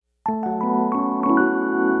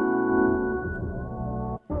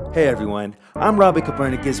Hey everyone, I'm Robbie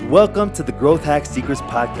Copernicus. Welcome to the Growth Hack Secrets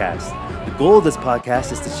podcast. The goal of this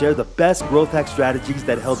podcast is to share the best growth hack strategies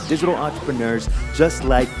that help digital entrepreneurs just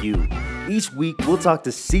like you. Each week, we'll talk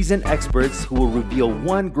to seasoned experts who will reveal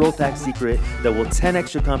one growth hack secret that will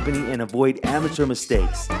 10x your company and avoid amateur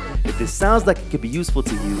mistakes. If this sounds like it could be useful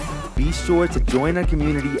to you, be sure to join our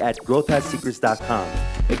community at growthhacksecrets.com.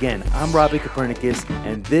 Again, I'm Robbie Copernicus,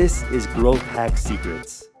 and this is Growth Hack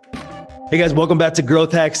Secrets. Hey guys, welcome back to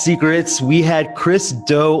Growth Hack Secrets. We had Chris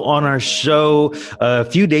Do on our show a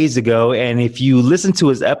few days ago, and if you listen to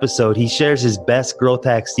his episode, he shares his best growth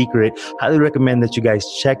hack secret. Highly recommend that you guys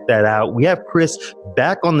check that out. We have Chris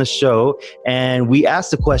back on the show, and we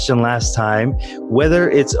asked the question last time whether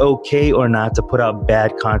it's okay or not to put out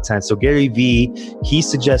bad content. So Gary Vee, he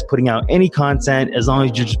suggests putting out any content as long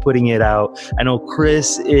as you're just putting it out. I know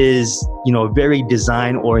Chris is, very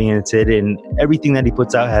design oriented, and everything that he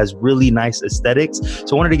puts out has really nice aesthetics.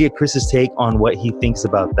 So I wanted to get Chris's take on what he thinks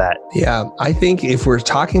about that. Yeah, I think if we're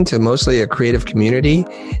talking to mostly a creative community,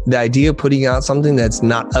 the idea of putting out something that's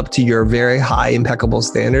not up to your very high, impeccable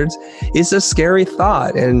standards is a scary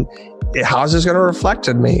thought. And how's this going to reflect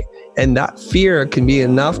on me? And that fear can be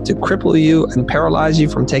enough to cripple you and paralyze you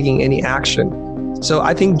from taking any action. So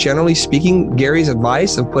I think generally speaking, Gary's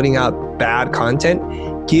advice of putting out bad content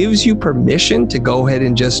gives you permission to go ahead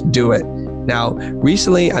and just do it. Now,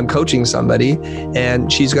 recently I'm coaching somebody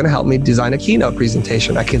and she's going to help me design a keynote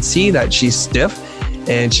presentation. I can see that she's stiff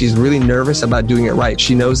and she's really nervous about doing it right.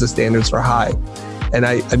 She knows the standards are high. And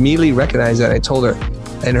I immediately recognized that. I told her,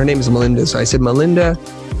 and her name is Melinda. So I said, Melinda,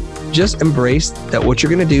 just embrace that what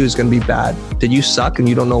you're going to do is going to be bad, that you suck and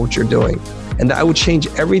you don't know what you're doing, and that I would change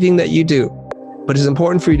everything that you do. But it's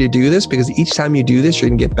important for you to do this because each time you do this, you're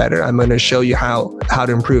going to get better. I'm going to show you how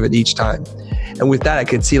to improve it each time. And with that, I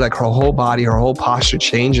could see like her whole body, her whole posture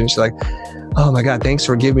change. And she's like, oh my God, thanks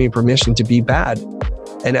for giving me permission to be bad.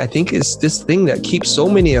 And I think it's this thing that keeps so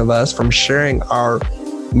many of us from sharing our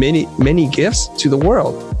many gifts to the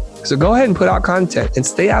world. So go ahead and put out content and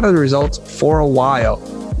stay out of the results for a while.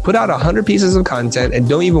 Put out 100 pieces of content and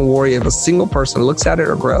don't even worry if a single person looks at it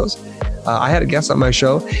or grows. I had a guest on my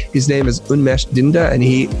show. His name is Unmesh Dinda, and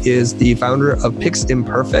he is the founder of Pix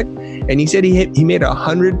Imperfect. And he said he made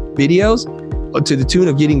 100 videos to the tune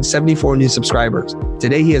of getting 74 new subscribers.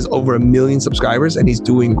 Today, he has over 1 million subscribers, and he's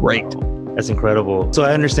doing great. That's incredible. So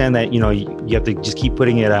I understand that, you have to just keep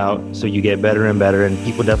putting it out so you get better and better. And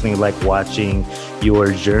people definitely like watching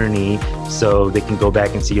your journey so they can go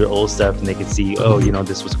back and see your old stuff and they can see,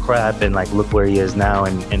 this was crap and like, look where he is now.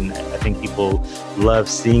 And I think people love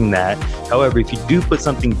seeing that. However, if you do put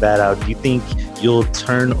something bad out, do you think you'll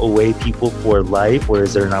turn away people for life, or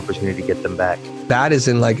is there an opportunity to get them back? Bad is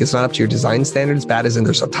in like, it's not up to your design standards. Bad is in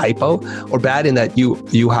there's a typo, or bad in that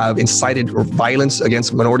you have incited violence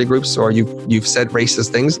against minority groups, or you've said racist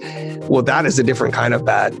things. Well, that is a different kind of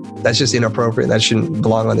bad. That's just inappropriate. That shouldn't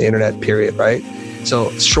belong on the internet, period, right? So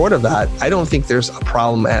short of that, I don't think there's a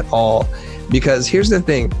problem at all. Because here's the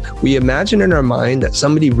thing, we imagine in our mind that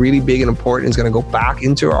somebody really big and important is going to go back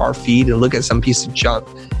into our feed and look at some piece of junk.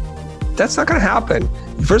 That's not going to happen.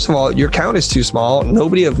 First of all, your count is too small.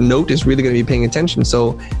 Nobody of note is really going to be paying attention.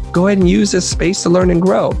 So go ahead and use this space to learn and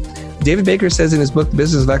grow. David Baker says in his book, The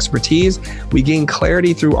Business of Expertise, we gain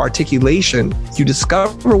clarity through articulation. You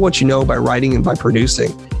discover what you know by writing and by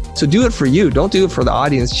producing. So do it for you. Don't do it for the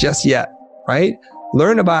audience just yet, right?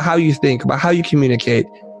 Learn about how you think, about how you communicate,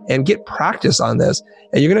 and get practice on this.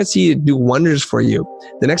 And you're going to see it do wonders for you.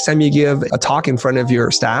 The next time you give a talk in front of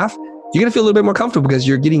your staff, you're going to feel a little bit more comfortable because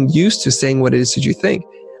you're getting used to saying what it is that you think.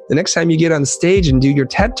 The next time you get on stage and do your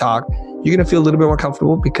TED Talk, you're going to feel a little bit more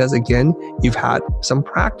comfortable because, again, you've had some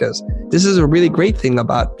practice. This is a really great thing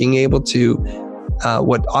about being able to,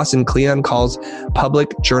 what Austin Kleon calls public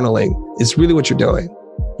journaling. It's really what you're doing.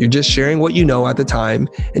 You're just sharing what you know at the time,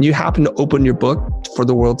 and you happen to open your book for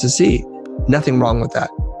the world to see. Nothing wrong with that.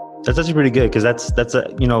 That's actually pretty good, because that's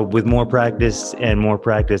with more practice,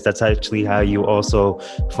 that's actually how you also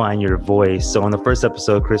find your voice. So on the first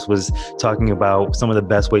episode, Chris was talking about some of the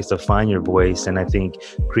best ways to find your voice. And I think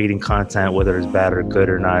creating content, whether it's bad or good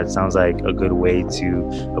or not, it sounds like a good way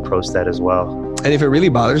to approach that as well. And if it really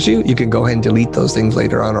bothers you, you can go ahead and delete those things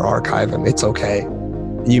later on or archive them. It's okay.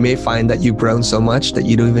 You may find that you've grown so much that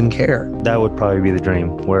you don't even care. That would probably be the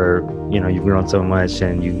dream, where, you've grown so much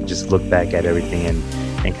and you just look back at everything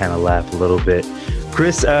and kind of laugh a little bit.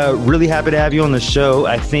 Chris, really happy to have you on the show.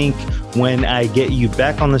 I think when I get you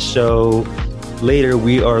back on the show later,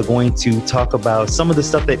 we are going to talk about some of the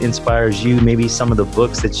stuff that inspires you, maybe some of the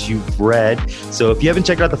books that you've read. So if you haven't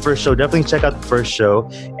checked out the first show, definitely check out the first show.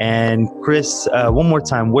 And Chris, one more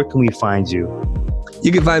time, where can we find you?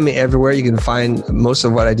 You can find me everywhere. You can find most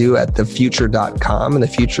of what I do at thefutur.com, and the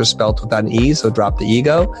future is spelled without an E, so drop the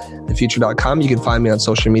ego. Thefutur.com. You can find me on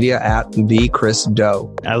social media at the Chris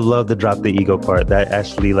Do. I love the drop the ego part. That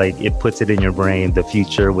actually, like, it puts it in your brain, the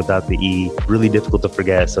future without the E. Really difficult to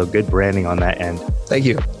forget. So good branding on that end. Thank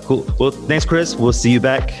you. Cool. Well, thanks, Chris. We'll see you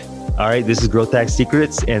back. All right. This is Growth Hack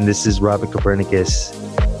Secrets, and this is Robert Copernicus.